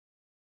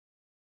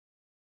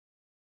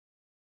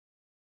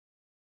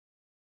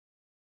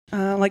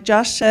Like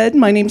Josh said,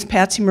 my name's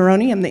Patsy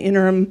Maroney. I'm the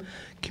interim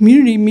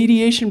community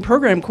mediation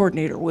program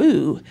coordinator.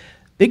 Woo,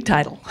 big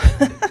title.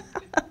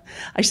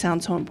 I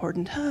sound so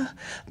important.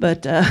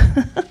 But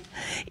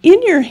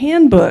in your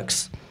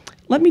handbooks,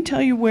 let me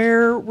tell you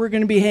where we're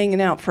going to be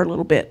hanging out for a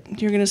little bit.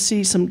 You're going to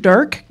see some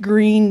dark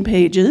green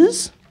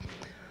pages,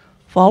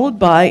 followed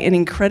by an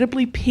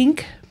incredibly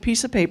pink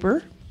piece of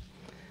paper,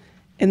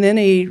 and then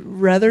a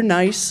rather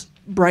nice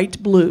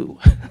bright blue.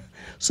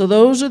 So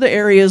those are the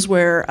areas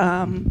where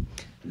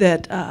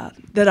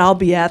that I'll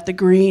be at. The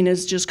green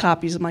is just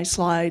copies of my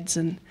slides,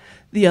 and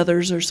the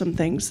others are some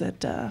things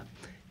that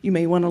you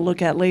may want to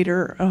look at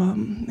later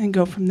and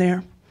go from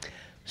there.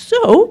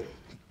 So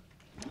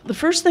the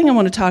first thing I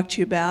want to talk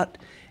to you about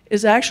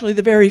is actually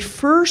the very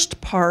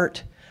first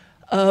part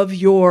of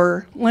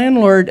your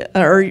landlord,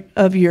 or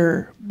of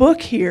your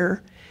book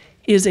here,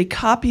 is a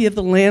copy of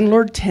the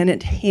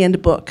Landlord-Tenant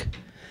Handbook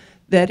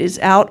that is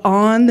out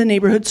on the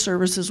Neighborhood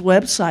Services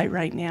website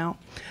right now.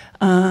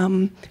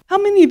 How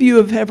many of you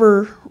have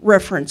ever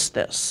referenced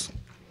this?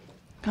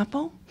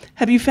 Couple?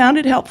 Have you found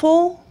it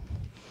helpful?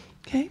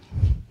 Okay.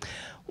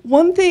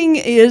 One thing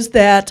is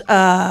that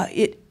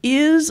it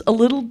is a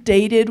little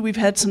dated. We've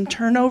had some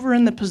turnover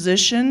in the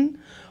position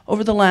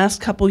over the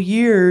last couple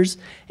years,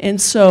 and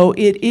so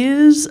it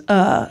is,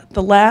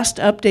 the last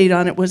update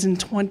on it was in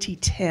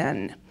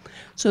 2010.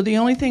 So the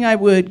only thing I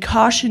would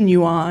caution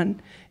you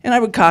on, and I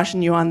would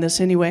caution you on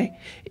this anyway,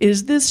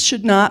 is this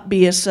should not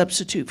be a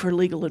substitute for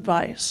legal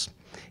advice.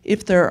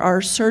 If there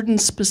are certain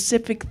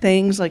specific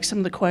things, like some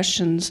of the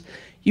questions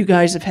you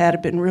guys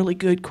have been really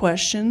good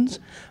questions,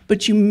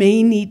 but you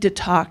may need to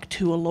talk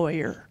to a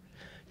lawyer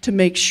to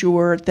make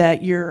sure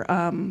that you're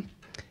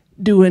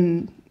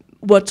doing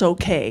what's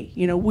okay.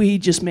 You know, we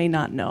just may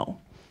not know.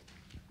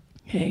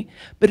 Okay,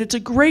 but it's a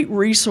great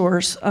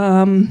resource.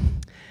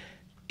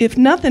 If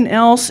nothing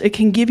else, it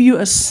can give you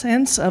a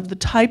sense of the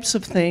types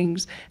of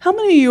things. How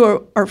many of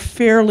you are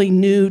fairly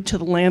new to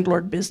the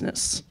landlord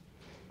business?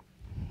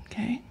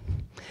 Okay.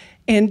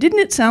 And didn't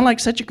it sound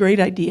like such a great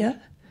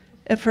idea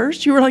at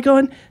first? You were like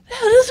going,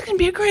 oh, this is going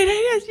to be a great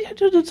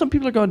idea. Some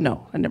people are going,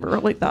 no, I never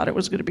really thought it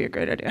was going to be a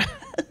great idea.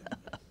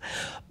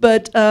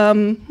 But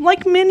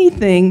like many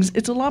things,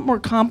 it's a lot more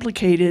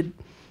complicated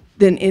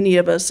than any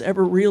of us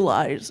ever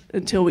realize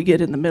until we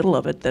get in the middle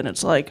of it. Then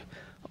it's like,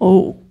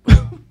 oh,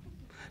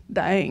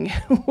 dang,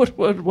 what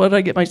did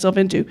I get myself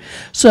into?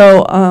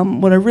 So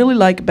what I really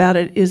like about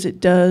it is it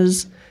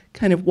does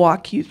kind of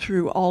walk you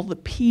through all the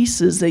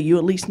pieces that you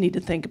at least need to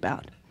think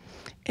about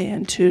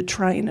and to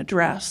try and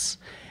address.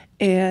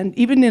 And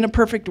even in a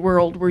perfect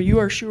world where you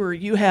are sure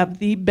you have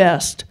the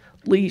best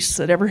lease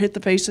that ever hit the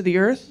face of the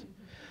earth,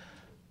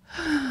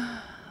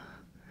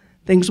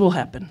 things will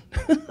happen.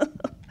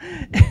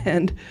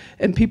 and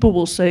people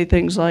will say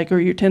things like, or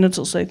your tenants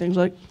will say things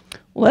like,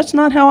 well, that's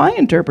not how I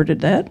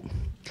interpreted that.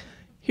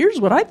 Here's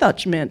what I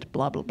thought you meant,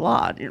 blah, blah,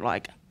 blah. And you're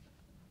like,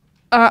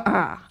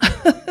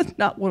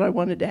 not what I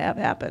wanted to have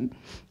happen.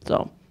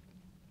 So,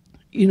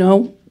 you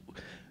know,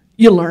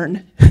 you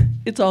learn.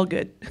 It's all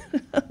good.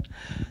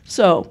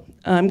 So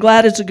I'm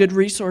glad it's a good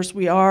resource.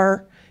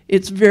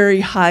 It's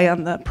very high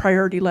on the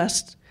priority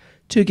list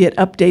to get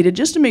updated,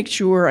 just to make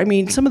sure. I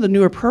mean, some of the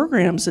newer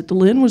programs that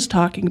Lynn was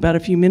talking about a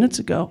few minutes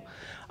ago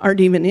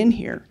aren't even in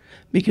here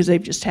because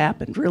they've just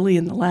happened really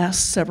in the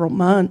last several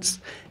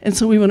months. And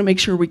so we want to make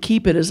sure we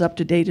keep it as up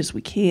to date as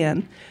we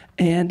can.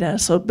 And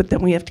but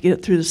then we have to get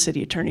it through the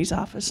city attorney's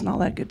office and all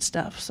that good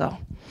stuff. So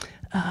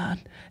an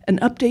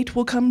update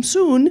will come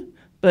soon,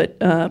 but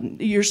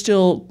you're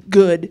still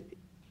good,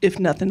 if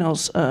nothing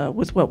else,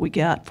 with what we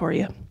got for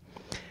you.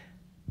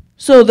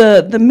 So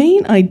the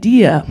main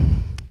idea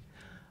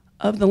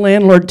of the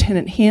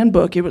Landlord-Tenant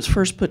Handbook, it was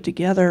first put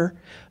together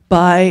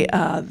by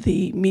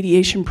the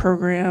Mediation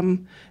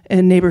Program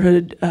and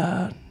Neighborhood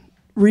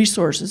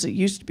Resources, it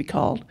used to be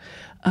called,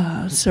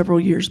 several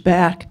years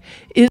back,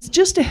 is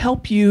just to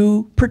help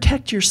you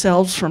protect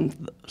yourselves from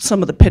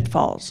some of the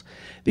pitfalls.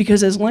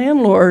 Because as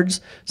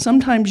landlords,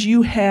 sometimes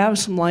you have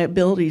some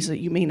liabilities that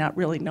you may not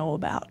really know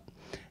about.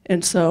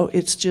 And so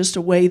it's just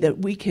a way that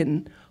we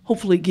can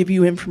hopefully give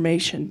you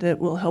information that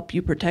will help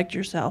you protect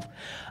yourself.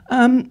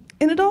 And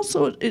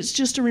it's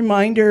just a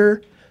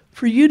reminder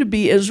for you to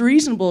be as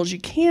reasonable as you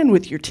can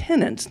with your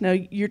tenants. Now,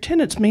 your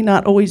tenants may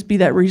not always be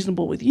that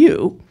reasonable with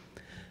you,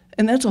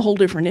 and that's a whole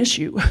different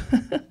issue.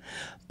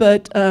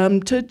 But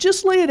to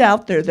just lay it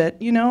out there that,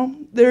 you know,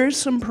 there's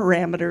some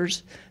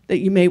parameters that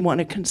you may want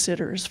to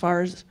consider as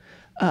far as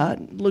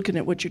looking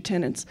at what your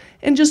tenants,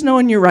 and just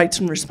knowing your rights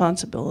and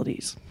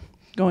responsibilities,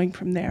 going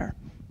from there.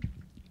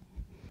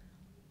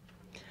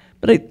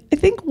 But I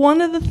think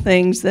one of the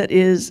things that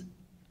is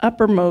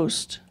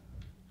uppermost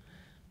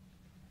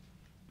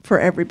for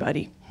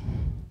everybody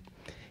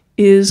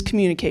is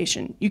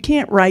communication. You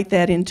can't write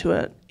that into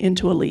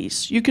a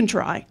lease. You can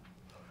try.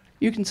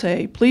 You can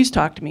say, please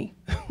talk to me.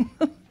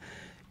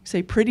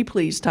 Say, pretty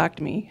please talk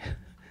to me.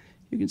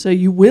 You can say,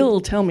 you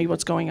will tell me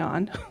what's going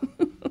on.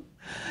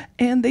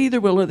 And they either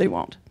will or they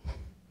won't.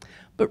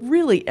 But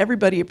really,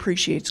 everybody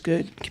appreciates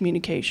good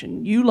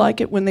communication. You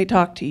like it when they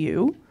talk to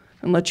you.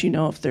 and let you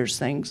know if there's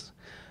things.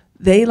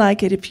 They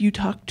like it if you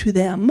talk to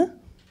them,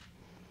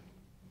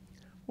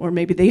 or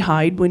maybe they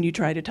hide when you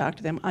try to talk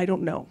to them. I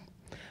don't know.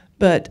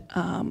 But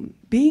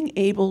being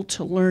able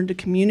to learn to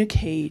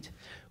communicate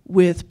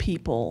with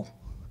people,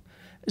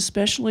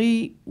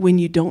 especially when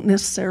you don't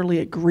necessarily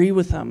agree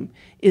with them,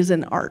 is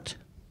an art.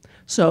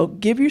 So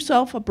give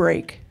yourself a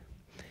break.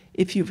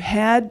 If you've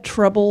had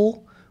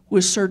trouble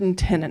with certain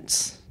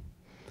tenants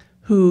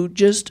who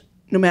just,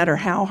 no matter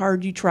how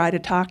hard you try to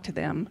talk to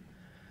them,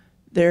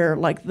 they're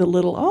like the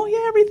little, oh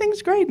yeah,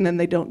 everything's great, and then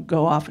they don't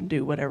go off and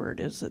do whatever it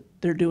is that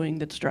they're doing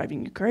that's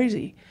driving you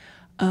crazy.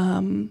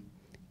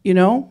 You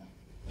know,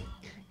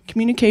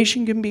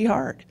 communication can be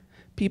hard.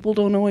 People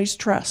don't always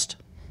trust.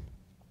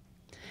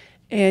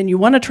 And you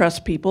want to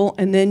trust people,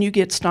 and then you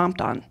get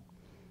stomped on.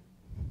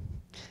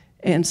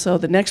 And so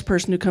the next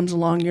person who comes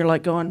along, you're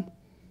like going,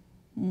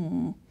 I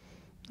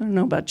don't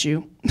know about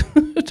you.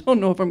 I don't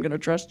know if I'm going to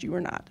trust you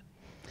or not.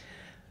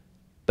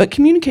 But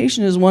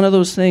communication is one of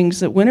those things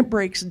that when it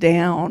breaks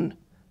down,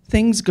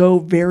 things go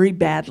very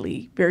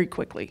badly, very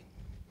quickly,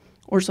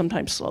 or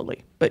sometimes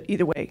slowly. But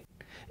either way,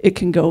 it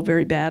can go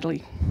very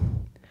badly.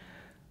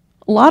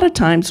 A lot of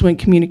times when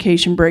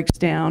communication breaks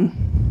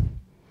down,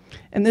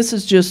 and this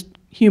is just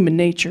human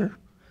nature.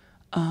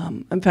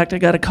 In fact, I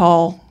got a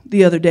call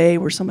the other day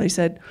where somebody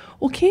said,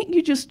 well, can't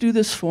you just do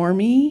this for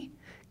me?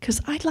 Because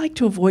I'd like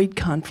to avoid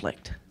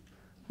conflict.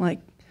 Like,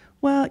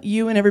 well,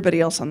 you and everybody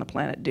else on the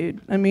planet,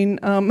 dude. I mean,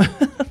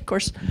 of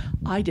course,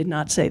 I did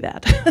not say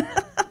that.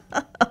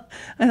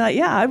 And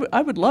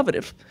I would love it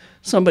if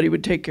somebody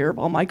would take care of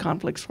all my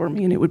conflicts for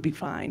me and it would be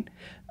fine.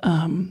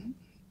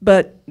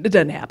 But it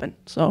doesn't happen.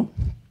 So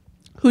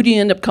who do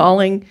you end up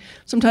calling?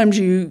 Sometimes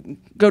you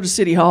go to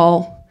City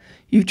Hall,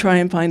 you try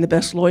and find the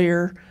best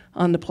lawyer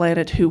on the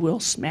planet who will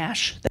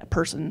smash that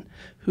person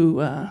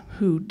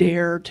who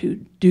dare to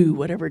do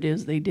whatever it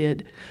is they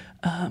did.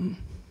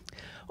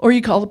 Or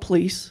you call the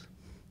police.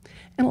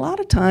 And a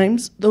lot of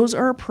times, those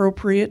are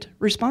appropriate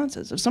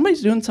responses. If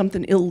somebody's doing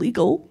something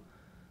illegal,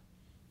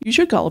 you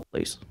should call the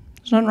police.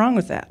 There's nothing wrong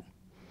with that.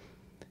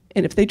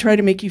 And if they try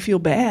to make you feel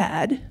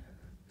bad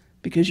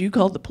because you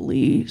called the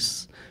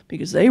police,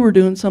 because they were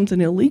doing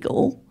something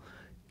illegal,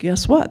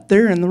 guess what?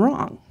 They're in the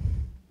wrong.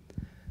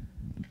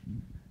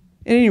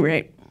 At any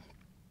rate,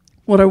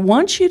 what I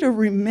want you to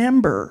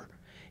remember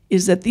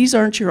is that these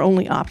aren't your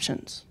only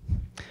options.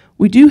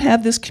 We do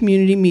have this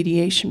community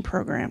mediation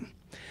program.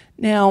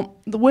 Now,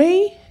 the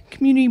way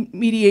community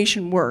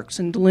mediation works,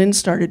 and Lynn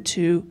started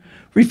to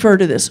refer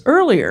to this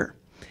earlier,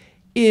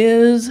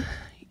 is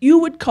you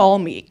would call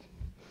me,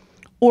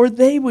 or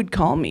they would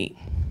call me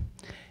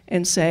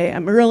and say,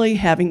 I'm really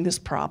having this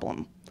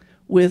problem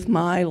with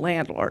my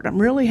landlord.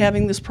 I'm really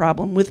having this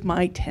problem with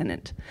my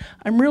tenant.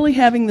 I'm really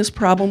having this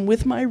problem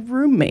with my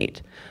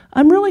roommate.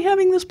 I'm really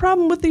having this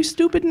problem with these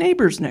stupid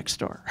neighbors next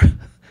door.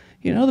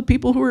 You know, the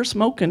people who are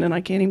smoking and I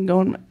can't even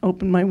go and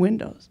open my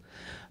windows.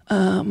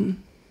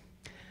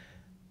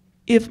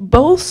 If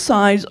both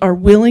sides are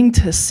willing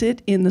to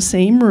sit in the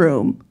same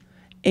room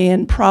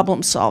and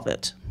problem solve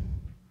it,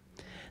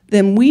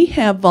 then we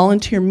have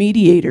volunteer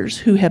mediators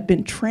who have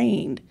been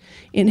trained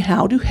in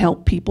how to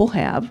help people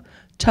have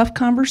tough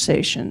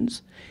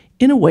conversations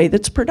in a way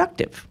that's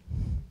productive.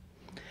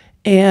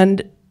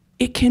 And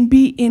it can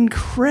be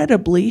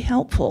incredibly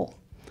helpful,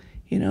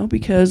 you know,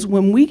 because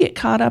when we get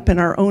caught up in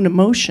our own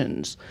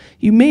emotions,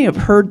 you may have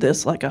heard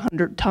this like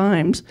 100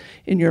 times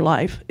in your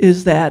life,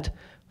 is that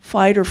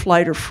fight or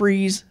flight or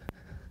freeze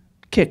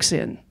kicks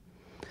in,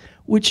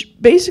 which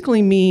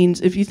basically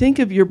means if you think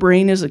of your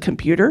brain as a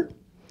computer,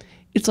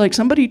 it's like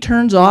somebody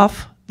turns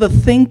off the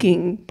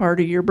thinking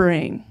part of your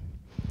brain.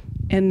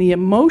 And the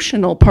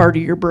emotional part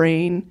of your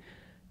brain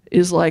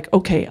is like,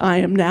 okay, I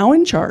am now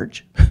in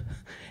charge,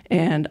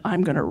 and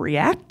I'm going to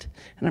react,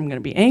 and I'm going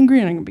to be angry,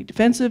 and I'm going to be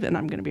defensive, and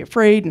I'm going to be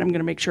afraid, and I'm going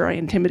to make sure I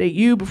intimidate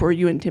you before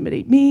you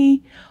intimidate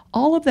me.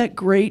 All of that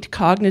great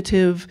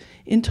cognitive,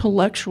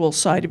 intellectual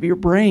side of your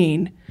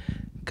brain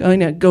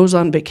kind of goes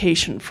on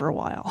vacation for a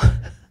while.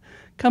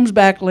 Comes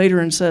back later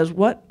and says,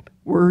 what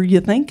were you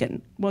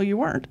thinking? Well, you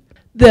weren't.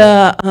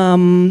 There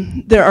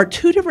are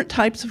two different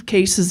types of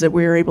cases that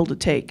we are able to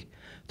take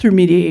through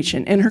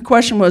mediation. And her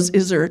question was,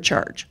 is there a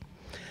charge?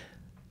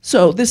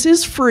 So this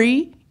is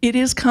free. It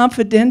is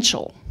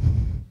confidential.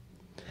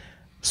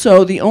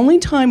 So the only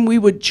time we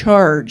would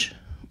charge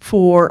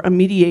for a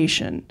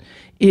mediation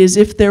is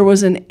if there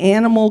was an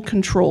animal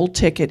control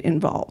ticket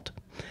involved.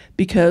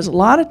 Because a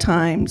lot of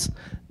times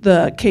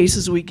the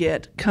cases we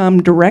get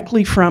come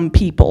directly from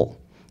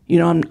people. You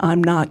know,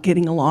 I'm not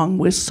getting along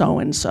with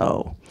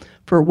so-and-so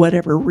for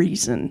whatever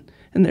reason.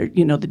 And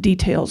you know, the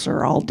details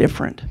are all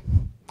different.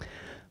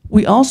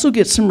 We also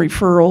get some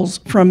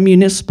referrals from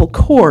municipal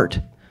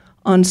court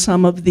on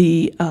some of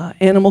the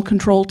animal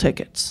control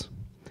tickets.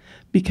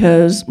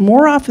 Because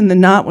more often than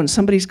not, when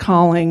somebody's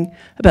calling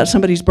about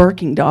somebody's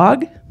barking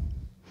dog,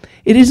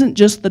 it isn't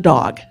just the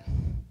dog.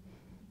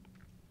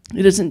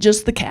 It isn't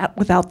just the cat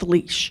without the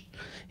leash.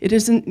 It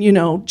isn't,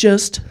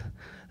 just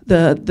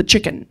the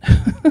chicken.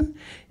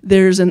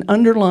 There's an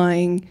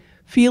underlying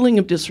feeling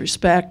of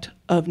disrespect,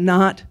 of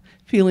not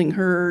feeling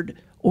heard,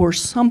 or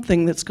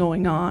something that's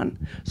going on.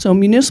 So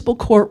municipal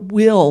court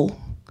will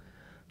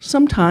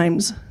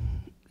sometimes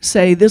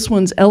say this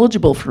one's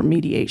eligible for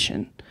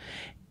mediation.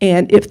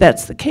 And if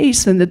that's the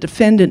case, then the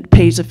defendant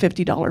pays a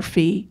 $50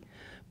 fee,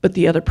 but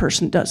the other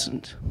person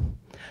doesn't.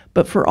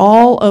 But for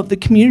all of the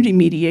community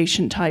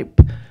mediation type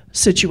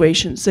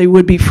situations, they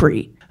would be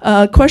free.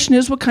 Question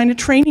is, what kind of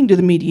training do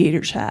the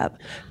mediators have?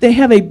 They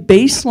have a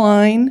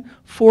baseline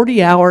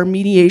 40-hour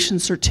mediation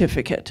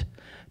certificate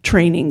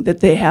training that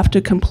they have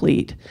to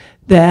complete.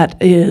 That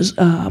is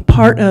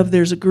part of,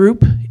 there's a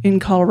group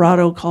in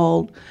Colorado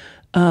called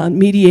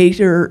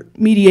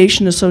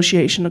Mediation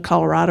Association of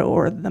Colorado,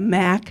 or the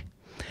MAC,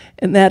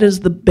 and that is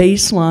the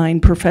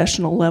baseline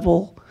professional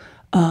level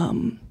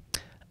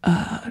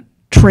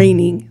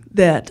training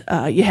that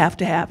you have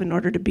to have in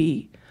order to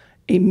be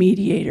a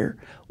mediator.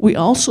 We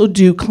also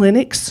do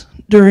clinics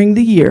during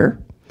the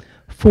year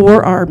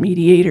for our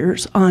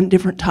mediators on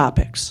different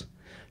topics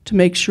to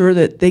make sure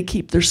that they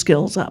keep their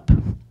skills up.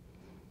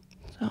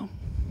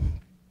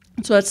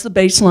 So that's the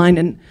baseline,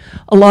 and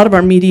a lot of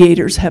our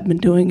mediators have been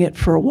doing it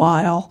for a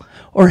while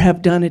or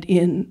have done it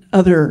in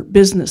other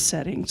business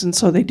settings, and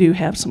so they do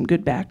have some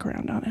good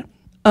background on it.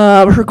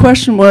 Her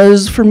question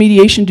was, for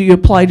mediation, do you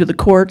apply to the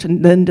court,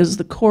 and then does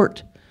the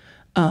court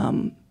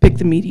pick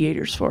the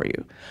mediators for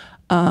you?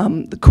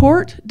 The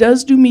court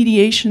does do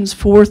mediations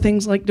for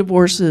things like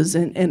divorces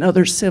and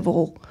other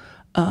civil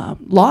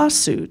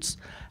lawsuits.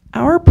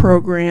 Our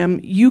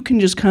program, you can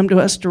just come to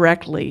us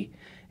directly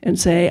and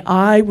say,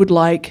 I would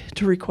like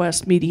to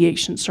request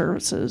mediation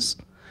services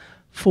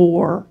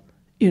for,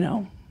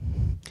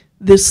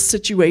 this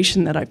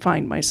situation that I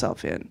find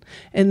myself in.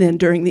 And then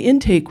during the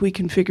intake, we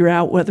can figure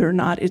out whether or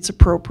not it's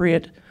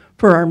appropriate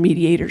for our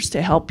mediators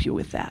to help you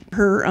with that.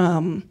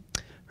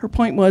 Her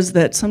point was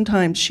that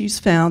sometimes she's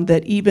found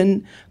that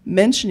even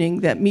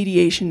mentioning that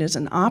mediation is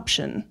an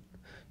option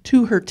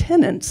to her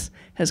tenants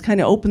has kind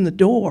of opened the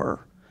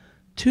door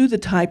to the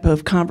type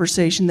of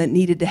conversation that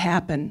needed to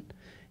happen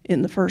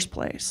in the first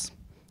place,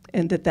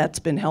 and that's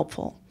been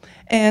helpful.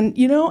 And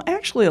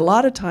actually a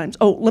lot of times,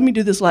 let me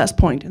do this last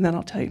point and then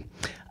I'll tell you.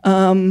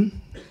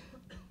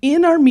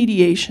 In our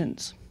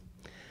mediations,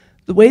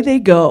 the way they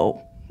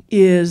go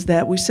is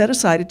that we set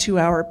aside a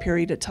 2-hour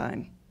period of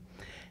time.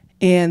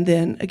 And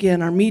then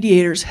again, our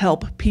mediators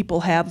help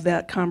people have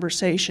that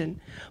conversation.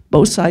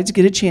 Both sides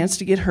get a chance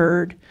to get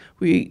heard.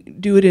 We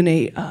do it in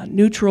a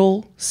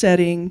neutral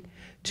setting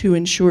to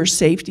ensure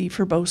safety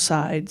for both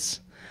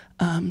sides.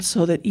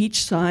 So that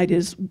each side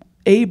is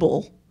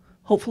able,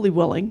 hopefully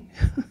willing,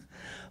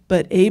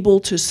 but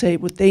able to say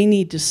what they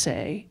need to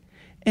say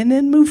and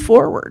then move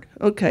forward.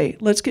 Okay,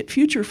 let's get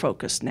future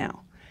focused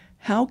now.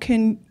 How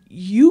can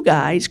you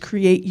guys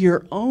create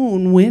your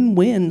own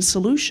win-win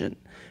solution?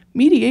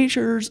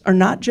 Mediators are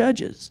not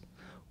judges.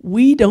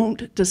 We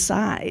don't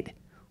decide.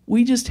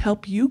 We just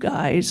help you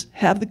guys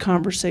have the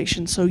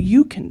conversation so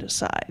you can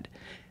decide.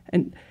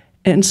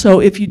 And so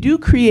if you do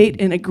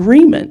create an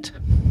agreement,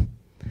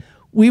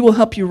 we will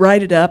help you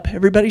write it up,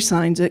 everybody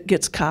signs it,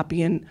 gets a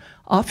copy, and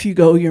off you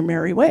go your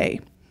merry way.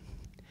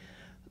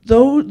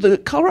 Though the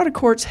Colorado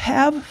courts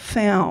have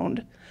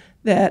found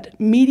that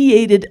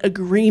mediated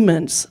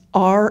agreements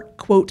are,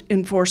 quote,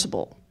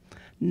 enforceable.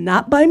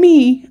 Not by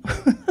me,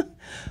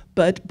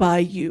 but by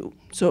you.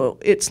 So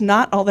it's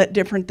not all that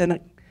different than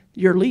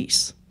your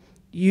lease.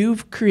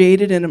 You've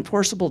created an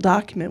enforceable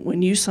document.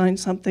 When you sign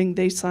something,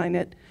 they sign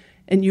it,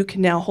 and you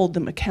can now hold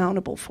them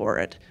accountable for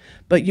it.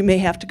 But you may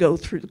have to go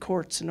through the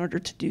courts in order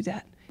to do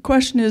that. The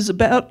question is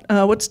about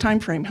what's time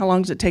frame? How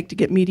long does it take to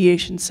get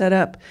mediation set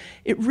up?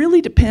 It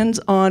really depends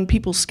on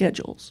people's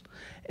schedules.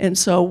 And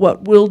so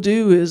what we'll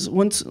do is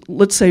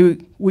let's say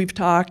we've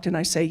talked and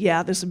I say,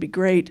 yeah, this would be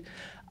great.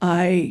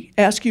 I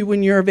ask you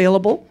when you're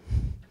available.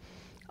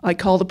 I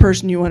call the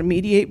person you want to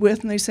mediate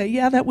with and they say,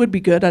 yeah, that would be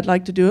good. I'd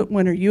like to do it.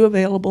 When are you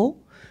available?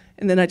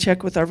 And then I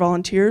check with our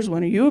volunteers.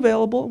 When are you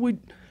available? We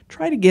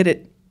try to get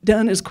it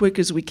done as quick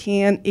as we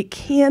can. It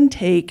can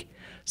take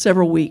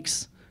several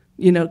weeks,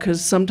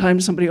 because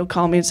sometimes somebody will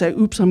call me and say,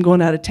 oops, I'm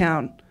going out of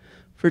town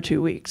for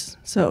 2 weeks.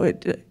 So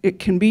it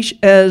can be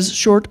as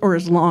short or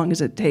as long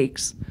as it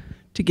takes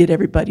to get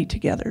everybody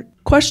together.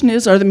 Question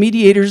is, are the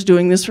mediators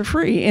doing this for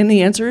free? And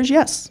the answer is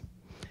yes.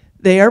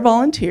 They are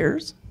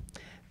volunteers.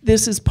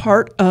 This is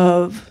part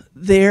of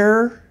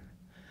their,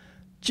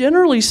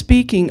 generally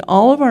speaking,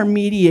 all of our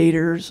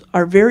mediators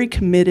are very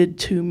committed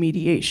to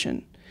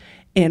mediation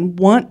and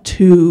want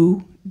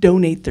to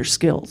donate their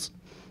skills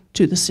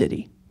to the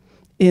city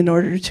in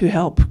order to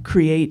help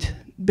create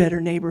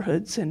better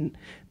neighborhoods and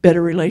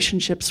better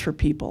relationships for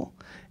people.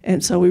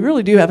 And so we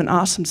really do have an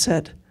awesome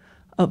set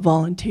of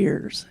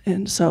volunteers.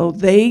 And so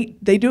they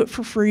do it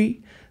for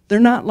free. They're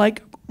not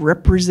like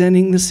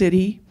representing the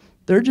city.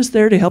 They're just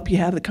there to help you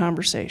have the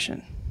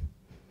conversation.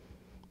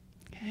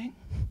 Okay?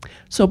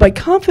 So by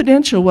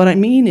confidential, what I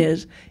mean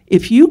is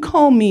if you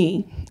call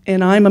me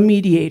and I'm a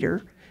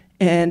mediator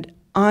and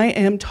I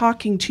am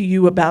talking to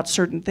you about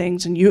certain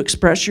things and you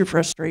express your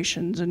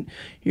frustrations and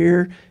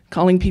you're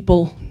calling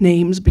people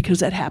names because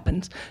that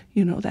happens,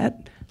 you know,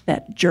 that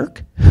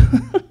jerk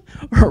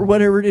or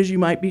whatever it is you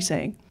might be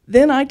saying.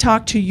 Then I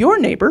talk to your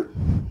neighbor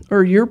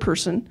or your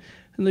person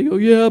and they go,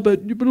 yeah,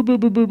 but blah, blah,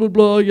 blah, blah, blah,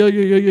 blah, yeah,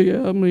 you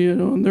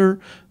know,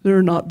 and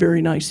they're not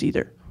very nice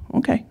either.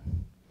 Okay.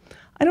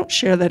 I don't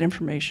share that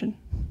information.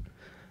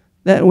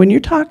 That when you're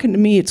talking to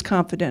me, it's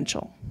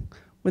confidential.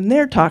 When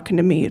they're talking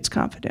to me, it's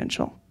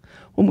confidential.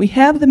 When we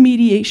have the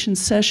mediation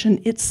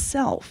session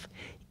itself,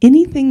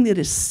 anything that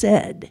is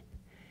said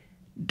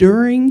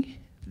during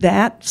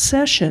that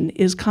session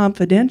is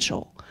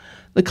confidential.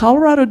 The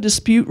Colorado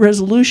Dispute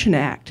Resolution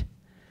Act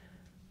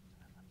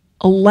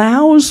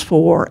allows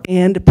for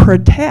and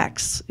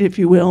protects, if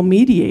you will,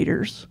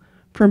 mediators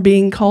from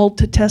being called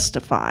to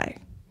testify.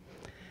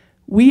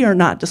 We are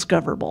not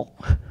discoverable.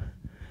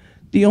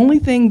 The only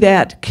thing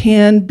that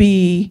can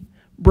be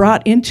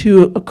brought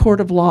into a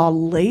court of law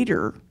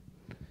later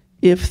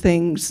if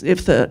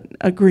the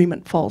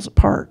agreement falls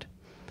apart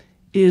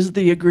is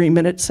the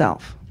agreement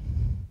itself.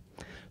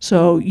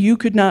 So you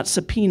could not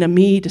subpoena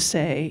me to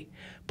say,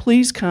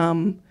 please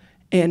come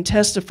and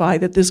testify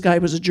that this guy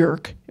was a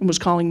jerk and was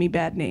calling me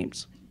bad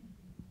names.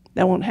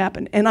 That won't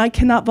happen. And I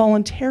cannot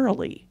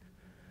voluntarily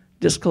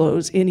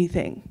disclose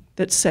anything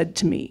that's said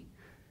to me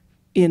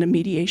in a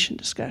mediation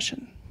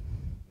discussion.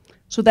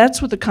 So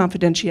that's what the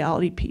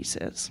confidentiality piece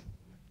is.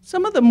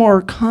 Some of the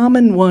more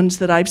common ones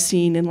that I've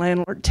seen in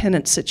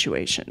landlord-tenant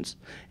situations,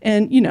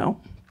 and you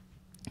know,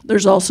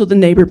 there's also the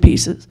neighbor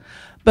pieces,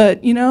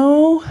 but you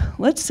know,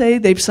 let's say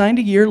they've signed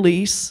a year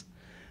lease,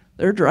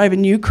 they're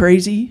driving you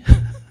crazy,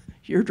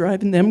 you're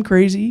driving them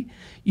crazy,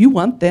 you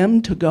want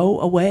them to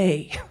go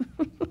away.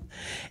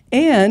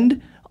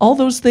 And all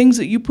those things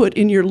that you put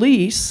in your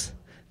lease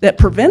that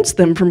prevents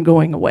them from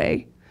going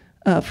away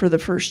for the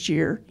first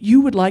year, you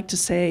would like to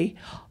say,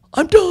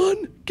 I'm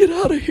done, get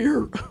out of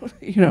here,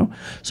 you know.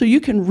 So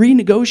you can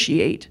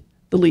renegotiate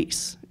the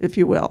lease, if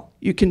you will.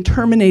 You can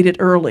terminate it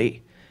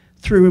early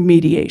through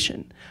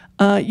mediation.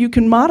 You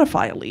can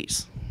modify a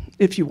lease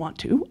if you want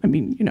to. I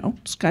mean, you know,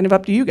 it's kind of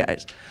up to you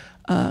guys.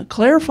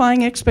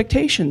 Clarifying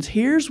expectations.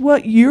 Here's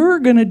what you're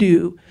gonna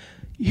do.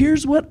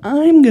 Here's what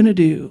I'm gonna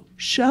do.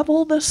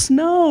 Shovel the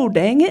snow,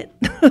 dang it.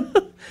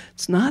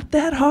 It's not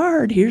that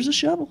hard, here's a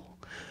shovel.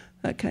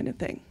 That kind of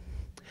thing.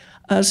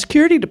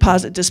 Security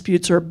deposit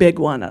disputes are a big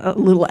one, a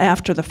little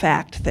after the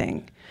fact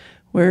thing,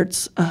 where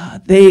it's,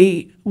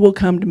 they will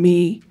come to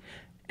me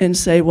and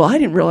say, well, I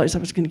didn't realize I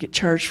was gonna get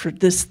charged for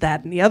this,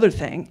 that, and the other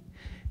thing.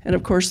 And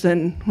of course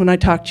then when I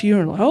talk to you,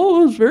 I'm like,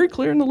 oh, it was very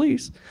clear in the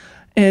lease.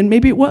 And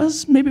maybe it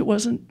was, maybe it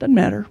wasn't, doesn't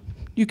matter.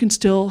 You can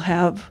still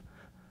have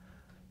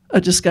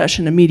a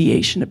discussion, a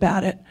mediation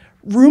about it.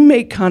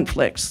 Roommate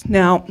conflicts.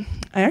 Now,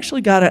 I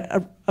actually got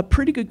a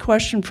pretty good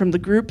question from the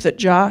group that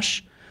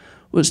Josh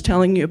was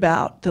telling you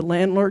about, the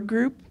landlord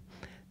group.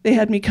 They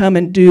had me come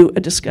and do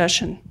a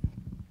discussion.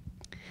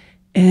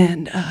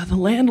 And the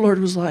landlord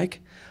was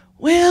like,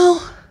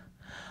 well,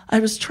 I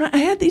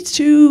had these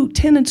two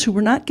tenants who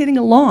were not getting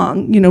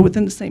along, you know,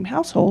 within the same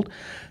household.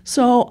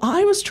 So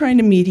I was trying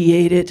to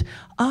mediate it.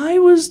 I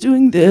was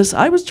doing this.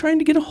 I was trying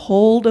to get a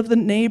hold of the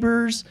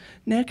neighbors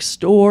next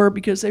door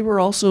because they were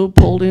also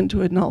pulled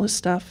into it and all this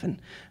stuff.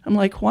 And I'm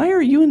like, why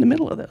are you in the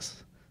middle of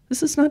this?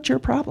 This is not your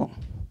problem.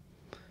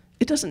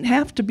 It doesn't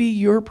have to be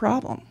your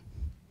problem.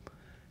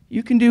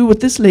 You can do what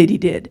this lady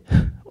did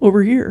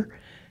over here.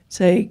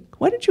 Say,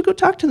 why don't you go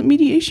talk to the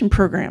mediation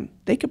program?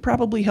 They could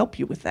probably help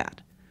you with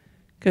that.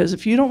 Because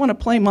if you don't want to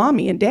play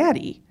mommy and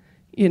daddy,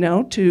 you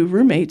know, to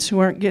roommates who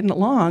aren't getting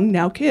along,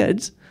 now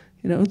kids,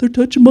 you know, they're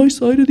touching my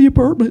side of the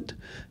apartment,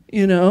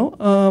 you know,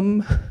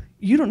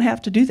 you don't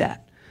have to do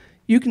that.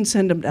 You can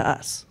send them to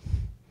us.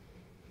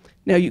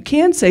 Now you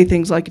can say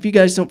things like, if you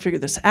guys don't figure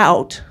this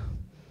out,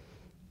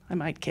 I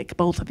might kick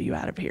both of you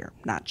out of here,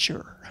 not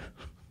sure.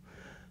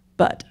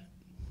 But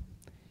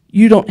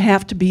you don't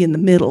have to be in the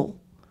middle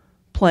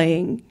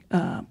playing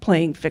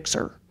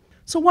fixer.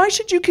 So why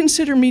should you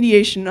consider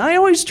mediation? I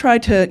always try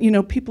to, you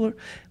know, people are,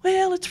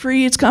 well, it's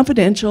free, it's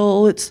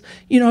confidential, it's,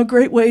 you know, a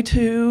great way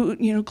to,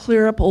 you know,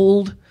 clear up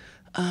old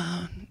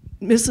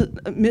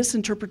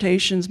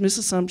misinterpretations,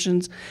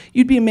 misassumptions.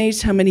 You'd be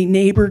amazed how many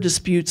neighbor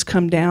disputes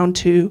come down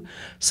to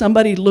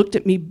somebody looked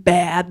at me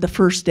bad the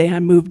first day I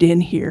moved in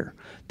here.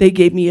 They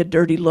gave me a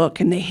dirty look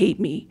and they hate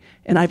me,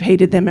 and I've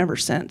hated them ever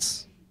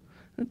since.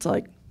 It's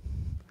like,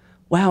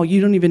 wow,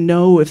 you don't even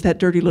know if that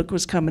dirty look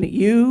was coming at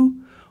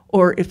you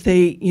or if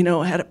they, you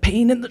know, had a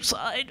pain in the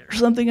side or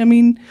something. I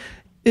mean,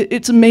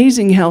 it's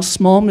amazing how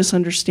small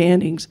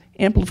misunderstandings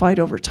amplified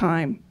over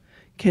time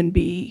can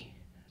be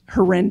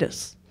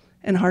horrendous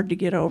and hard to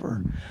get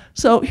over.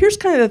 So here's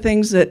kind of the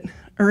things that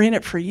are in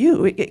it for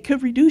you. It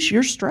could reduce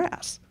your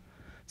stress.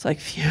 It's like,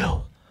 phew,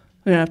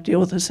 I don't have to deal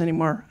with this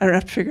anymore. I don't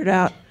have to figure it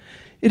out.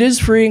 It is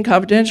free and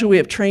confidential. We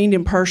have trained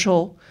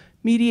impartial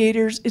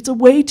mediators. It's a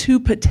way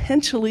to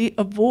potentially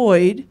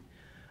avoid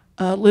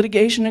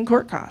litigation and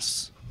court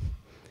costs.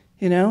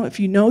 You know, if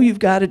you know you've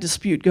got a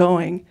dispute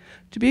going,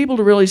 to be able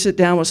to really sit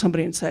down with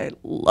somebody and say,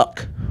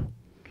 look,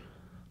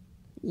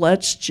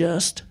 let's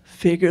just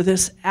figure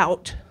this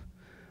out.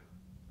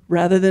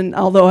 Rather than,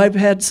 although I've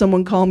had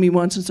someone call me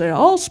once and say,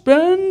 I'll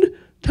spend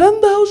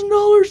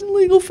 $10,000 in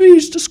legal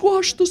fees to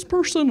squash this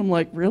person. I'm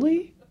like,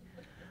 really?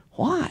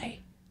 Why?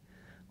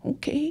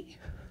 Okay.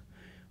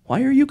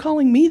 Why are you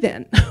calling me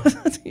then?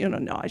 You know,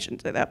 no, I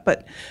shouldn't say that,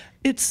 but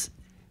it's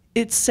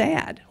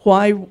sad.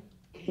 Why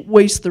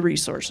waste the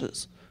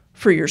resources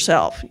for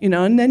yourself, you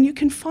know? And then you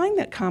can find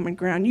that common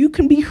ground. You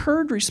can be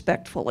heard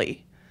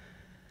respectfully.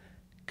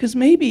 Because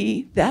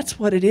maybe that's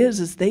what it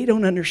is they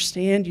don't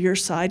understand your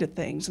side of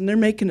things, and they're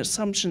making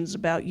assumptions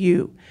about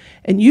you.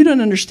 And you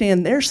don't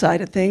understand their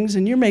side of things,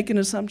 and you're making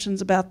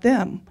assumptions about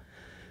them.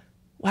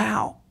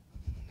 Wow.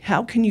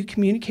 How can you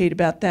communicate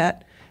about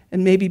that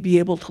and maybe be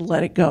able to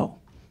let it go?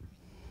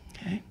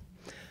 Okay.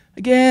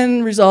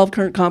 Again, resolve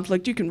current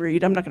conflict. You can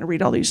read. I'm not going to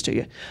read all these to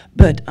you.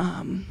 But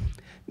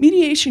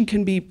mediation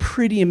can be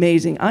pretty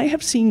amazing. I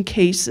have seen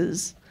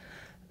cases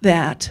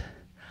that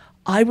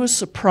I was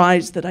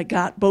surprised that I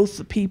got both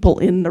the people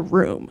in the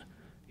room,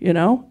 you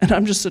know? And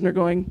I'm just sitting there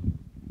going,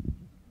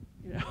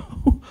 you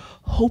know,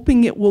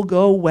 hoping it will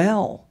go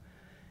well.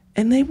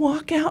 And they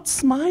walk out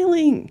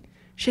smiling,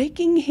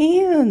 shaking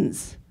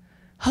hands,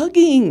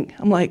 hugging.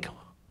 I'm like,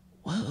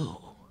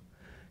 whoa,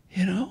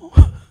 you know?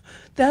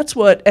 That's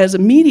what, as a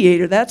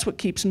mediator, that's what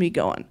keeps me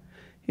going.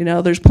 You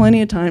know, there's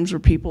plenty of times where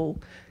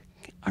people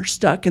are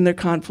stuck in their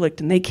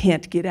conflict and they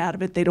can't get out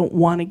of it. They don't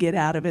want to get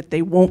out of it.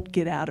 They won't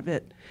get out of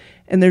it.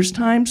 And there's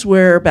times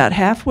where about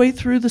halfway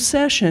through the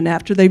session,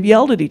 after they've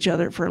yelled at each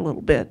other for a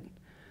little bit,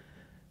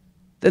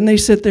 then they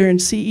sit there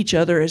and see each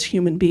other as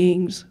human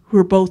beings who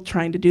are both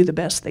trying to do the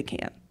best they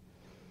can.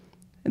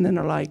 And then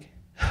they're like,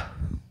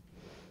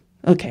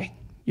 okay,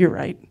 you're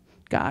right.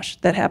 Gosh,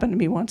 that happened to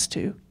me once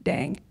too.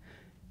 Dang.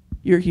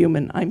 You're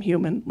human, I'm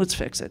human, let's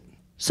fix it.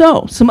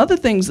 So, some other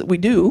things that we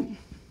do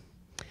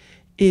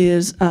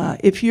is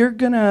if you're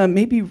gonna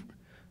maybe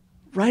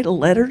write a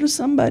letter to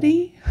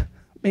somebody,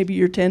 maybe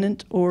your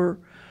tenant, or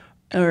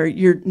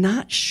you're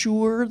not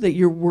sure that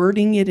you're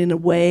wording it in a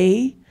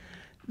way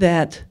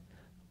that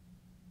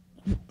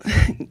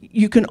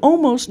you can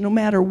almost, no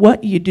matter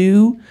what you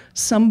do,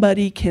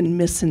 somebody can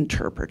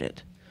misinterpret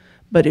it.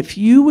 But if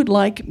you would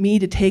like me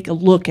to take a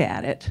look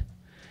at it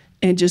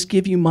and just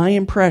give you my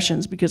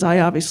impressions, because I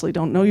obviously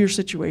don't know your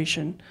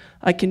situation,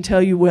 I can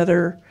tell you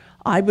whether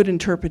I would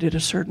interpret it a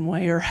certain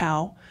way or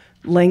how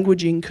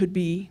languaging could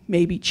be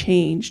maybe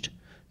changed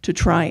to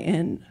try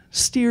and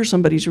steer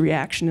somebody's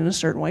reaction in a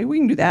certain way. We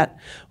can do that.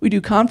 We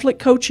do conflict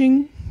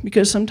coaching,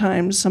 because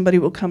sometimes somebody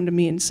will come to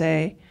me and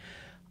say,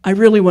 I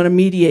really want to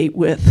mediate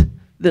with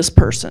this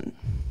person.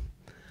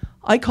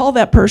 I call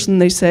that person,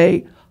 they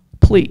say,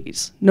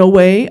 please, no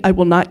way, I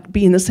will not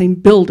be in the same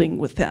building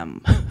with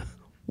them.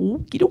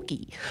 Okie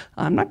dokie,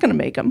 I'm not going to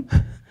make them.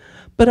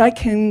 But I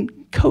can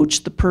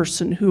coach the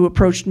person who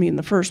approached me in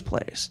the first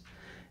place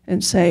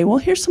and say, well,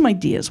 here's some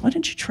ideas. Why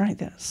don't you try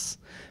this?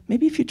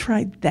 Maybe if you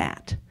tried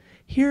that,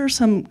 here are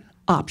some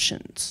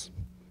options.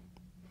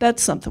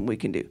 That's something we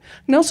can do.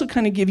 I can also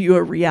kind of give you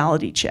a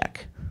reality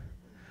check.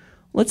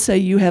 Let's say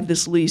you have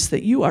this lease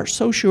that you are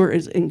so sure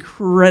is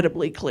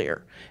incredibly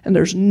clear, and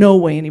there's no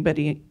way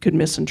anybody could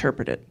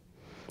misinterpret it.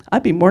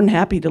 I'd be more than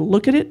happy to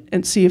look at it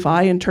and see if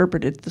I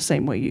interpret it the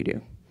same way you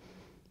do,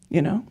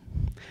 you know?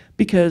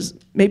 Because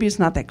maybe it's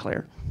not that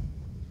clear.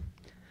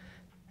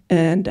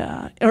 And,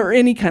 or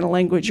any kind of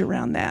language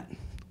around that.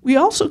 We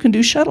also can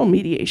do shuttle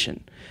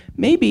mediation.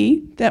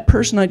 Maybe that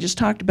person I just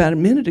talked about a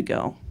minute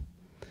ago,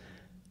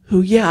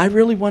 who, yeah, I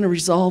really want to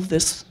resolve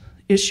this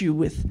issue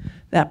with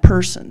that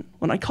person.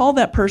 When I call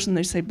that person,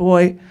 they say,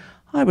 boy,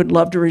 I would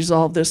love to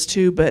resolve this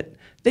too, but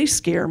they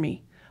scare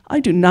me. I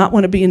do not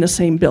want to be in the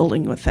same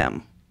building with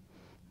them.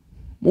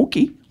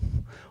 Okay.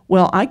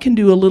 Well, I can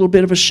do a little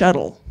bit of a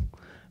shuttle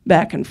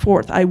back and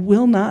forth. I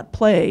will not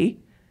play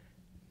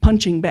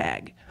punching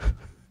bag.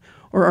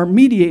 Or our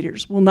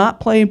mediators will not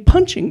play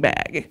punching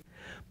bag.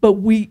 But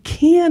we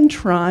can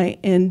try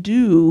and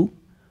do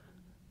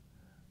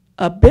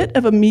a bit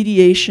of a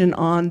mediation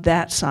on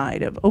that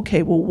side of,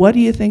 okay, well, what do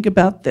you think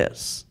about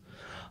this?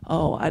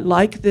 Oh, I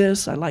like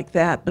this, I like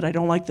that, but I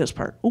don't like this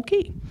part.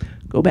 Okay,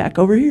 go back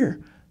over here.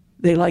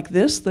 They like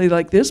this,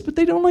 but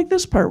they don't like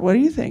this part. What do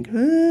you think?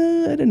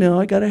 I don't know,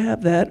 I gotta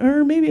have that,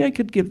 or maybe I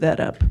could give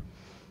that up.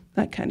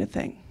 That kind of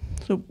thing.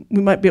 So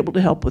we might be able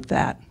to help with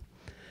that.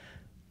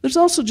 There's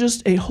also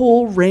just a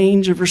whole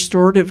range of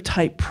restorative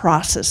type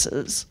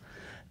processes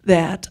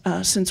that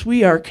since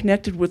we are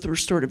connected with the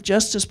restorative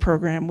justice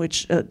program,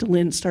 which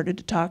DeLynn started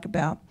to talk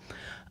about,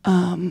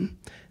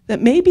 that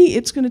maybe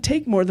it's going to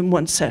take more than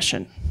one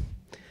session.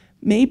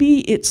 Maybe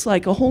it's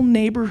like a whole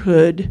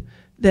neighborhood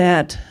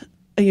that,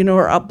 you know,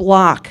 or a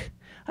block.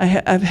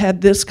 I've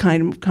had this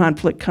kind of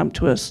conflict come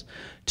to us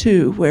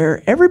too,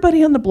 where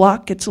everybody on the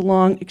block gets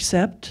along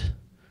except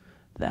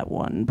that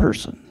one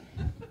person.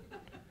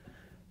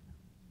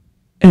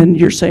 And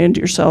you're saying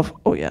to yourself,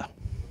 oh yeah,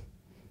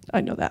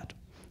 I know that.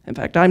 In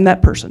fact, I'm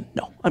that person.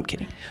 No, I'm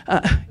kidding.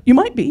 You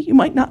might be, you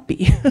might not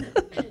be.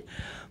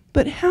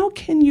 But how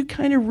can you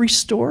kind of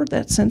restore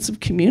that sense of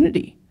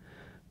community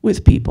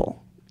with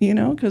people? You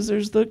know, because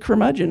there's the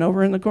curmudgeon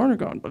over in the corner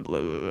going,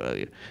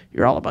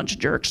 you're all a bunch of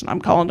jerks, and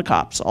I'm calling the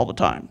cops all the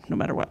time, no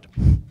matter what.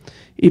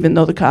 Even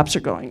though the cops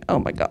are going, oh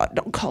my God,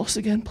 don't call us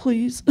again,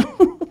 please.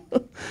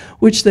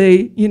 Which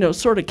they, you know,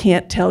 sort of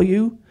can't tell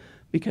you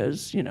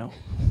because, you know,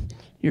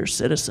 you're a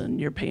citizen,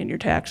 you're paying your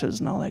taxes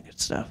and all that good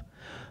stuff.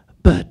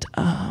 But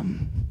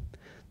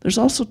there's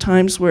also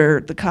times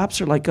where the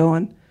cops are like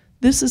going,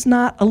 this is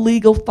not a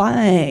legal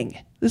thing.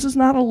 This is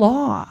not a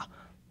law.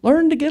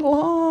 Learn to get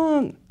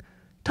along.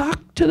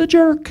 Talk to the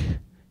jerk,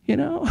 you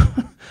know?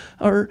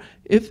 Or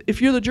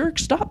if you're the jerk,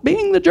 stop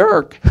being the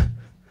jerk.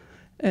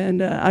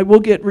 And I will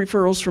get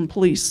referrals from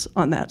police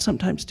on that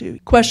sometimes too.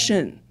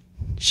 Question,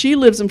 she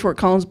lives in Fort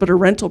Collins, but her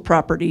rental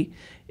property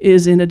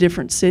is in a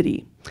different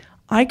city.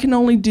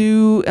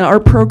 Our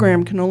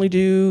program can only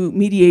do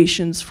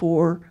mediations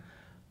for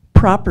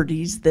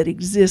properties that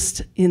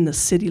exist in the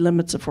city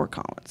limits of Fort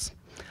Collins.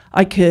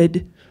 I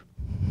could,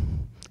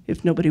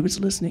 if nobody was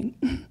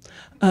listening,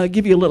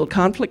 give you a little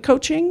conflict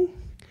coaching,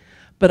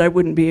 but I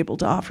wouldn't be able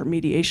to offer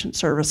mediation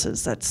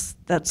services.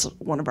 That's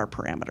one of our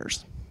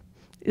parameters,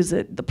 is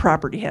that the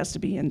property has to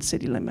be in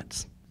city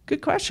limits.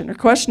 Good question. Her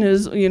question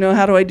is, you know,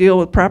 how do I deal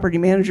with property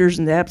managers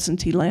and the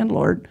absentee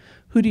landlord?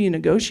 Who do you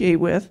negotiate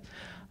with?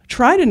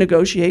 Try to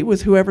negotiate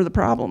with whoever the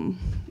problem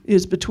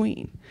is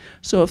between.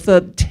 So if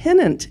the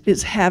tenant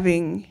is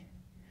having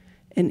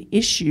an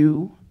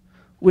issue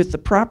with the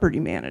property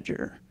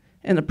manager,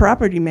 and the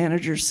property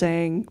manager is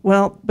saying,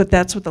 well, but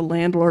that's what the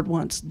landlord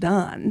wants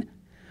done,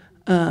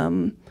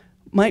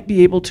 might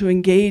be able to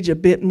engage a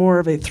bit more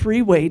of a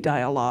three-way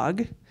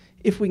dialogue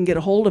if we can get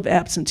a hold of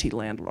absentee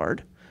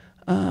landlord,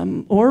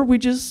 or we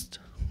just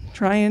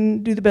try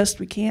and do the best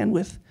we can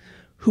with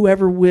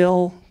whoever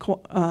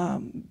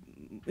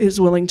is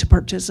willing to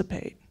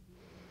participate.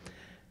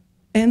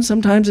 And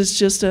sometimes it's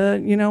just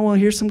you know, well,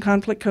 here's some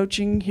conflict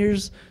coaching,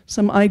 here's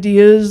some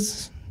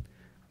ideas,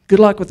 good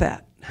luck with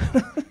that,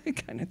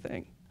 kind of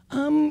thing.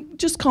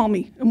 Just call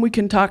me and we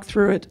can talk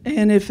through it,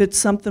 and if it's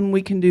something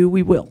we can do,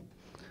 we will.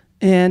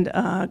 And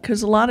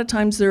because a lot of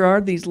times there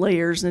are these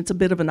layers, and it's a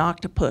bit of an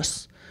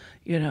octopus.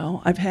 You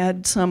know, I've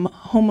had some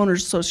homeowners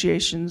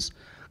associations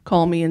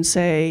call me and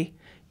say,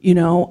 you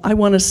know, I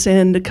want to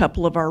send a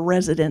couple of our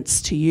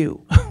residents to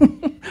you,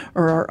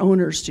 or our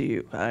owners to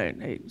you.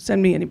 Hey,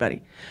 send me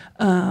anybody.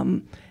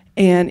 And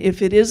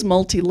if it is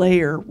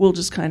multi-layer, we'll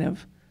just kind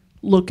of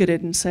look at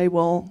it and say,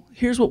 well,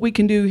 here's what we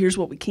can do, here's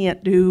what we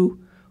can't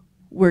do.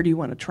 Where do you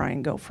want to try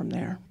and go from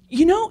there?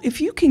 You know, if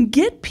you can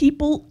get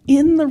people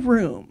in the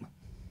room,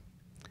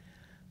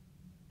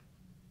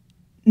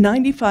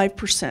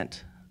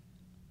 95%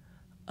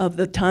 of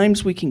the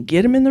times we can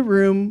get them in the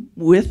room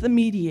with the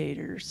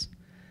mediators,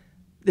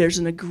 there's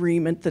an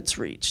agreement that's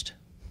reached.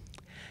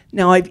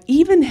 Now, I've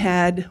even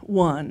had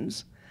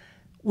ones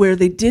where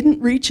they didn't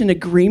reach an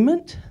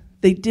agreement,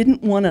 they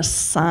didn't want to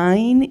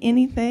sign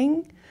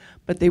anything,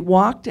 but they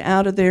walked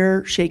out of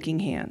there shaking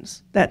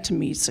hands. That to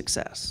me is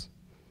success.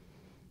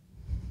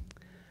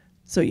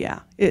 So yeah,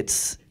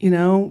 it's, you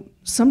know,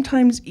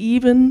 sometimes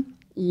even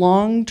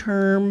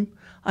long-term.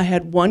 I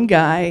had one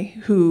guy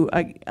who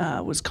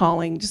I was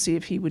calling to see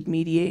if he would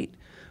mediate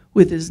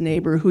with his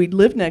neighbor who he'd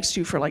lived next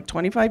to for like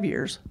 25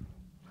 years.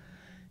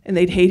 And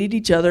they'd hated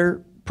each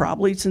other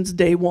probably since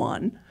day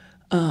one.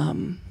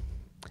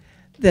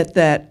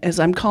 That as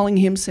I'm calling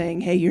him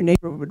saying, hey, your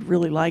neighbor would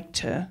really like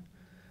to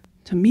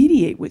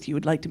mediate with you,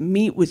 would like to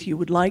meet with you,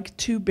 would like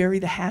to bury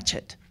the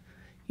hatchet.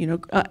 You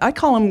know, I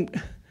call them,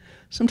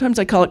 sometimes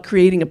I call it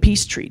creating a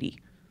peace treaty,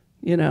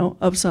 you know,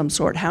 of some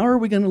sort. How are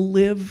we going to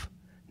live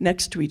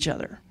next to each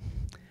other?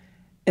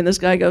 And this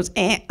guy goes,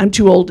 I'm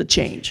too old to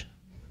change.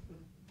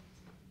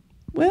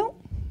 Well,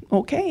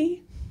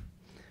 okay,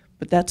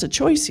 but that's a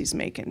choice he's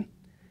making.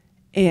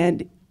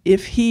 And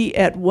if he,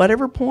 at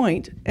whatever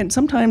point, and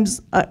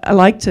sometimes I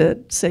like to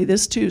say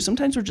this too,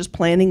 sometimes we're just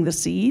planting the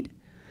seed.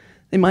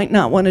 They might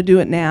not want to do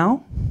it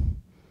now,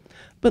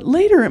 but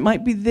later it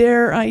might be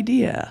their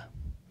idea.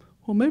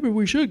 Well, maybe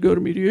we should go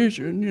to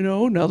mediation, you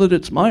know, now that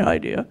it's my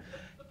idea.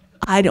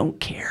 I don't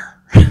care.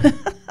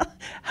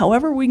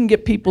 However we can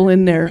get people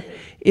in there,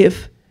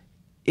 if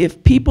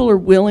people are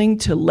willing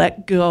to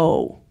let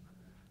go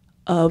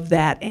of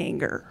that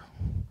anger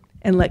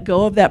and let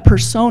go of that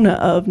persona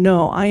of,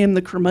 no, I am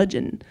the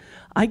curmudgeon.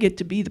 I get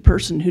to be the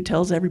person who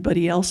tells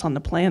everybody else on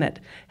the planet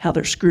how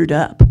they're screwed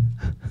up.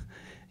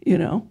 You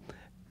know,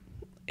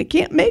 it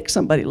can't make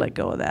somebody let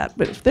go of that,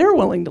 but if they're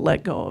willing to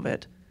let go of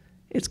it,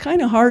 it's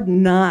kind of hard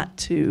not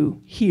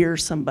to hear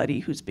somebody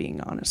who's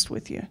being honest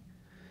with you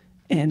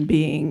and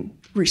being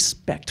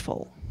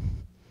respectful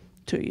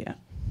to you.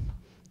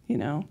 You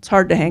know, it's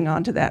hard to hang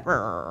on to that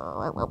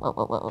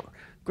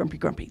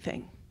grumpy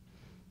thing.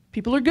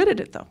 People are good at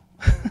it though.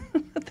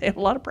 They have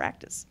a lot of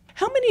practice.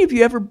 How many of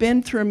you ever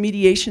been through a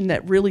mediation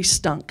that really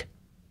stunk?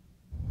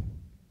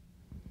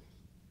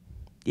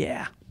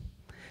 Yeah.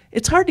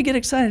 It's hard to get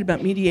excited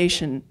about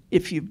mediation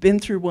if you've been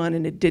through one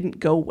and it didn't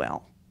go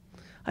well.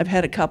 I've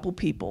had a couple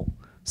people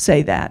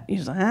say that.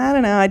 You say, I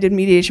don't know, I did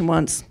mediation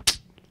once.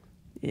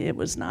 It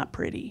was not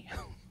pretty.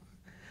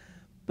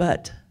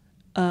 But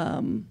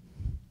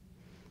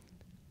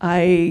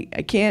I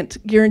can't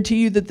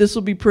guarantee you that this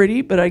will be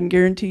pretty, but I can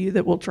guarantee you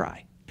that we'll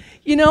try.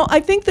 You know, I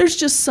think there's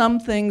just some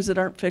things that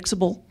aren't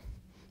fixable,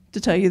 to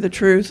tell you the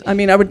truth. I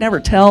mean, I would never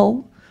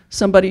tell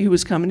somebody who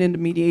was coming into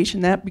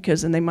mediation that,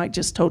 because then they might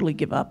just totally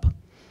give up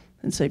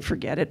and say,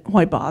 forget it,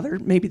 why bother?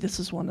 Maybe this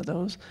is one of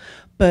those.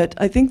 But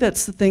I think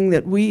that's the thing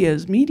that we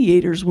as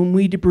mediators, when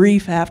we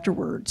debrief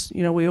afterwards,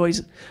 you know,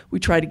 we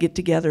try to get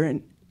together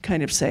and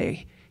kind of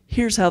say,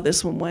 here's how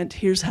this one went,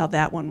 here's how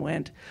that one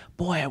went.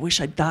 Boy, I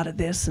wish I'd thought of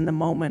this in the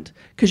moment.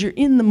 Because you're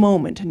in the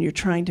moment and you're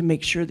trying to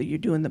make sure that you're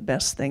doing the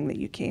best thing that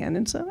you can.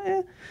 And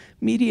so,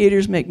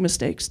 mediators make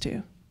mistakes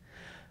too.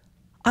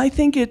 I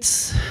think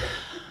it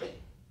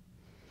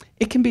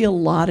can be a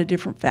lot of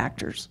different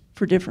factors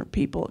for different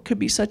people. It could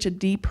be such a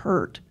deep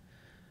hurt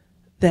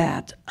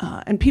that,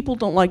 and people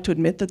don't like to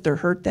admit that they're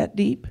hurt that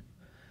deep,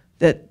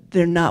 that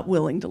they're not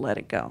willing to let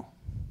it go.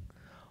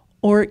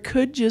 Or it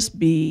could just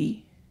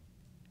be,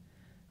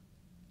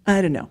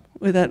 I don't know,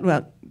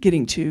 without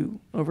getting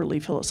too overly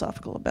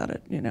philosophical about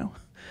it, you know.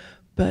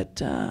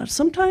 But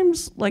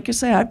sometimes, like I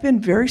say, I've been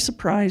very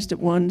surprised at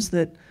ones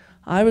that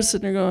I was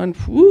sitting there going,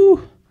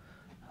 whew,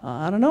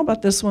 I don't know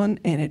about this one,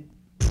 and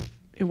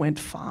it went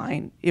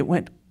fine. It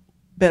went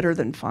better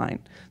than fine.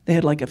 They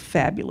had like a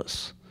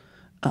fabulous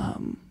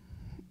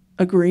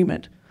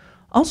agreement.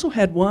 Also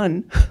had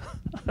one,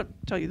 I'll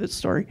tell you this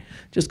story,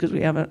 just because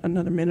we have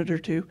another minute or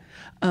two,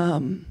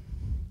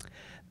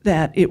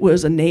 that it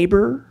was a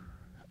neighbor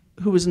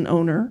who was an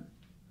owner,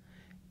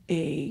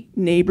 a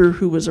neighbor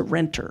who was a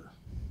renter.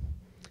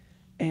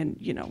 And,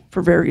 you know,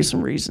 for various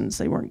reasons,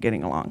 they weren't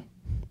getting along.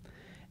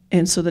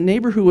 And so the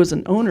neighbor who was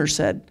an owner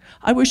said,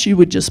 I wish you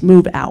would just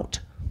move out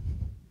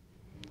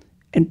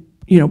and,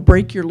 you know,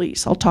 break your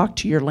lease. I'll talk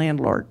to your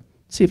landlord,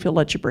 see if he'll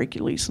let you break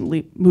your lease and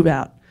move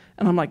out.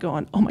 And I'm like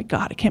going, oh my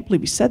God, I can't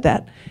believe he said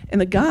that.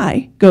 And the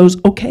guy goes,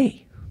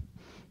 okay,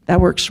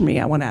 that works for me.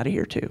 I want out of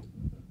here too.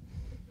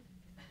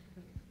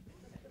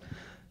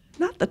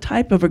 Not the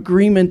type of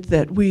agreement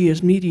that we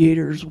as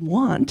mediators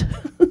want,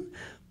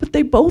 but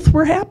they both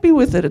were happy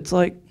with it. It's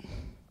like,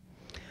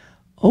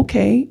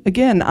 okay,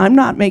 again, I'm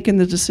not making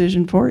the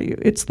decision for you.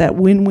 It's that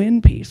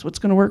win-win piece. What's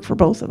going to work for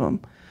both of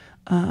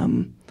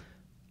them?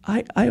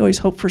 I always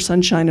hope for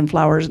sunshine and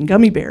flowers and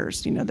gummy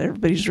bears, you know, that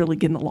everybody's really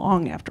getting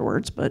along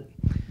afterwards, but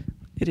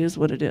it is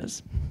what it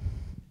is.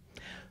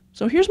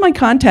 So here's my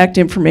contact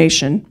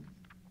information.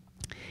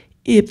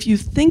 If you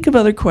think of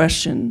other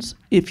questions,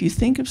 if you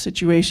think of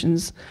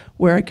situations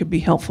where I could be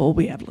helpful,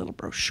 we have little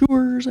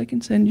brochures I can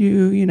send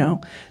you, you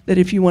know, that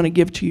if you want to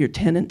give to your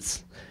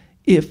tenants,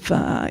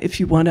 if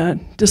you want to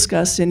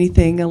discuss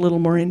anything a little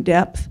more in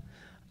depth,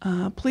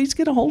 please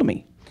get a hold of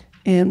me,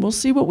 and we'll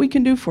see what we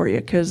can do for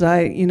you. Because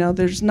you know,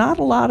 there's not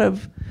a lot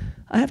of,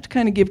 I have to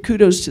kind of give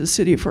kudos to the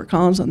city of Fort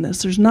Collins on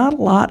this. There's not a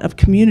lot of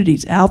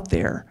communities out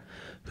there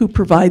who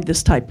provide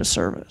this type of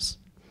service.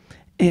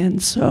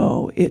 And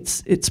so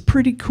it's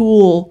pretty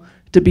cool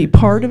to be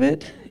part of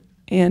it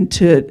and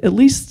to at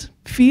least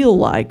feel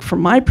like, from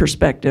my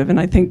perspective, and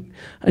I think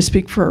I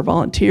speak for our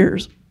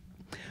volunteers,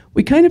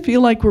 we kind of feel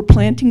like we're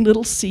planting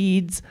little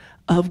seeds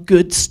of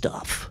good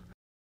stuff.